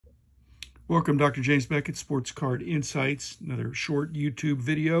Welcome, Dr. James Beckett, Sports Card Insights, another short YouTube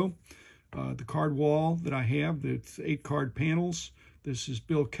video. The card wall that I have, that's 8 card panels. This is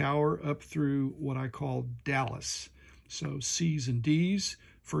Bill Cowher up through what I call Dallas. So C's and D's.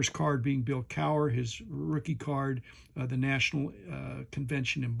 First card being Bill Cowher, his rookie card, the National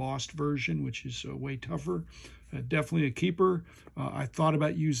Convention embossed version, which is way tougher. Definitely a keeper. I thought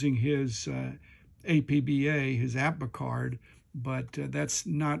about using his APBA, his APBA card, but that's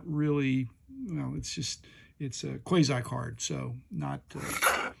not really, well, it's a quasi card, so not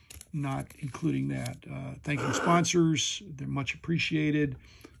including that. Thanking sponsors, they're much appreciated.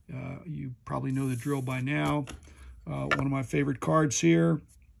 You probably know the drill by now. One of my favorite cards here,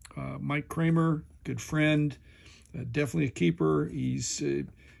 Mike Kramer, good friend, definitely a keeper. He's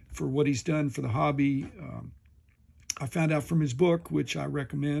for what he's done for the hobby. I found out from his book, which I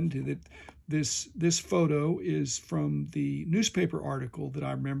recommend, that this photo is from the newspaper article that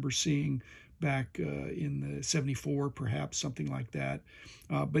I remember seeing back in the 74, perhaps, something like that.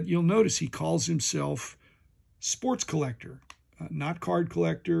 But you'll notice he calls himself sports collector, not card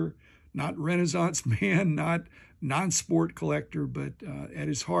collector, not Renaissance man, not non-sport collector, but at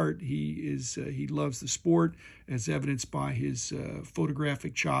his heart, he loves the sport, as evidenced by his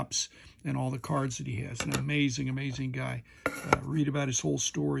photographic chops and all the cards that he has. An amazing, amazing guy. Read about his whole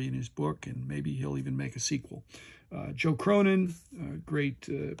story in his book, and maybe he'll even make a sequel. Joe Cronin, great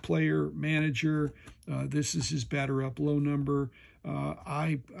player, manager. This is his batter up low number.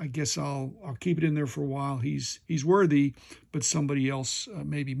 I guess I'll keep it in there for a while. He's worthy, but somebody else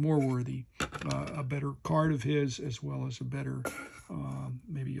may be more worthy. A better card of his, as well as a better,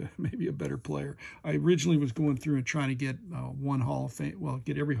 maybe a better player. I originally was going through and trying to get one Hall of Fame, well,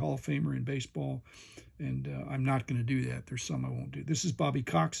 get every Hall of Famer in baseball, and I'm not going to do that. There's some I won't do. This is Bobby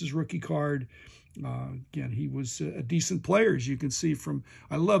Cox's rookie card. Again, he was a decent player, as you can see from,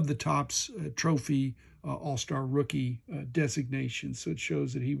 I love the Topps Trophy All-Star Rookie designation. So it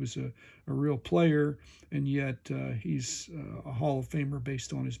shows that he was a real player, and yet he's a Hall of Famer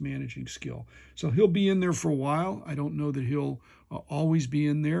based on his managing skill. So he'll be in there for a while. I don't know that he'll always be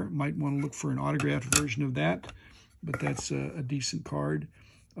in there. Might want to look for an autographed version of that, but that's a decent card.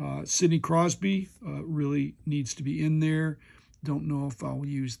 Sidney Crosby really needs to be in there. Don't know if I'll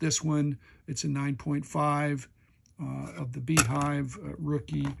use this one. It's a 9.5 of the Beehive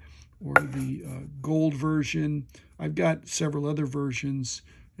rookie, or the gold version. I've got several other versions,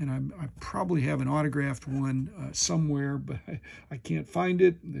 and I probably have an autographed one somewhere, but I can't find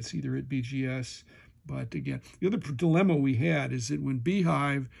it. It's either at BGS. But again, the other dilemma we had is that when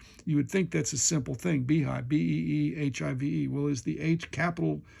Beehive, you would think that's a simple thing. Beehive, B-E-E-H-I-V-E. Well, is the H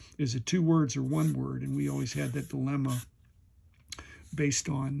capital, is it 2 words or 1 word? And we always had that dilemma based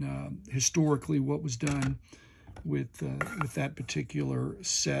on historically what was done with that particular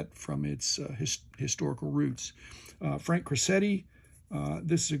set from its historical roots. Frank Cressetti,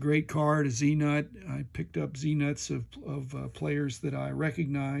 this is a great card, a Z-Nut. I picked up Z-Nuts of players that I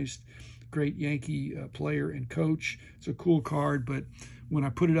recognized. Great Yankee player and coach. It's a cool card, but when I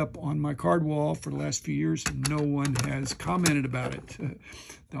put it up on my card wall for the last few years, no one has commented about it.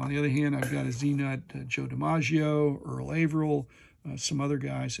 On the other hand, I've got a Z-Nut, Joe DiMaggio, Earl Averill, some other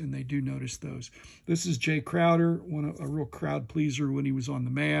guys, and they do notice those. This is Jay Crowder, a real crowd pleaser when he was on the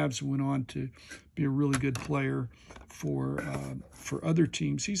Mavs, went on to be a really good player for other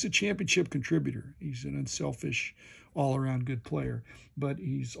teams. He's a championship contributor. He's an unselfish, all-around good player, but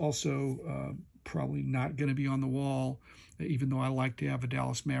he's also probably not going to be on the wall, even though I like to have a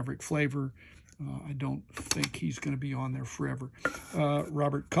Dallas Maverick flavor. I don't think he's going to be on there forever.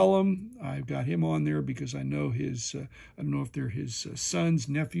 Robert Cullum, I've got him on there because I know his, I don't know if they're his sons,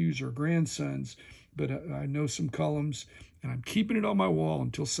 nephews, or grandsons, but I know some Cullums, and I'm keeping it on my wall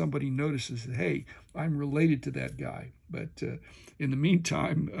until somebody notices that, hey, I'm related to that guy. But in the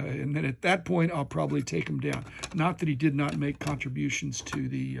meantime, and then at that point, I'll probably take him down. Not that he did not make contributions to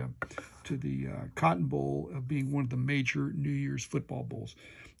the Cotton Bowl being one of the major New Year's football bowls.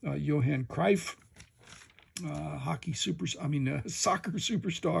 Johan Cruyff, soccer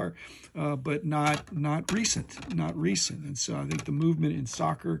superstar, but not recent. And so I think the movement in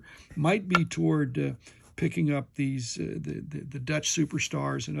soccer might be toward picking up these the Dutch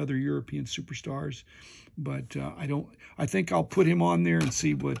superstars and other European superstars. But I think I'll put him on there and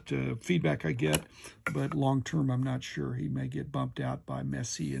see what feedback I get. But long term, I'm not sure. He may get bumped out by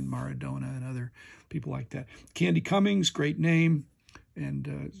Messi and Maradona and other people like that. Candy Cummings, great name.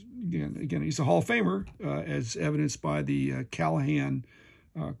 And again, he's a Hall of Famer, as evidenced by the Callahan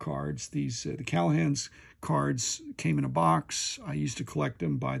cards. The Callahan's cards came in a box. I used to collect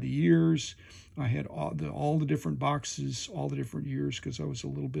them by the years. I had all the different boxes, all the different years, because I was a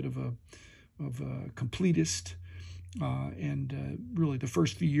little bit of a completist. Really the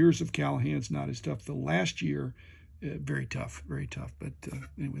first few years of Callahan's not as tough. The last year, very tough, very tough. But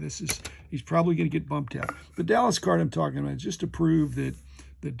anyway, he's probably going to get bumped out. The Dallas card I'm talking about is just to prove that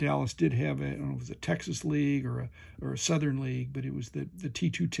Dallas did have I don't know if it was a Texas league or a Southern league, but it was the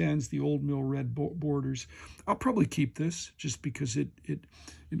T210s, the old mill red borders. I'll probably keep this just because it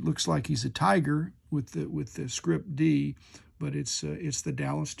looks like he's a tiger with the script D, but it's the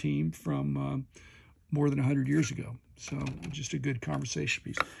Dallas team from more than 100 years ago. So just a good conversation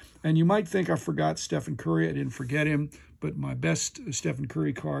piece. And you might think I forgot Stephen Curry. I didn't forget him, but my best Stephen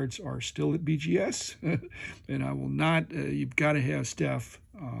Curry cards are still at BGS. And I will not, you've got to have Steph.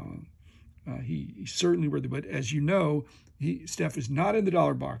 He's certainly worthy, but as you know, Steph is not in the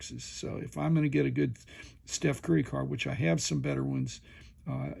dollar boxes. So if I'm going to get a good Steph Curry card, which I have some better ones,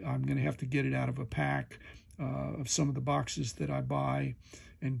 I'm going to have to get it out of a pack of some of the boxes that I buy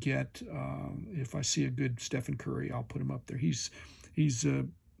and get. If I see a good Stephen Curry, I'll put him up there. He's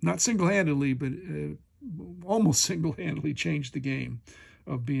not single-handedly, but almost single-handedly changed the game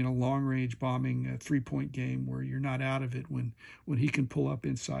of being a long-range bombing three-point game where you're not out of it when he can pull up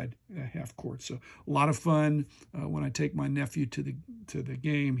inside half court. So a lot of fun. When I take my nephew to the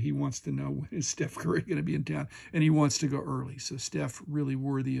game, he wants to know when is Steph Curry going to be in town, and he wants to go early. So Steph really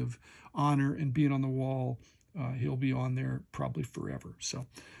worthy of honor and being on the wall. He'll be on there probably forever. So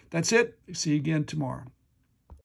that's it. See you again tomorrow.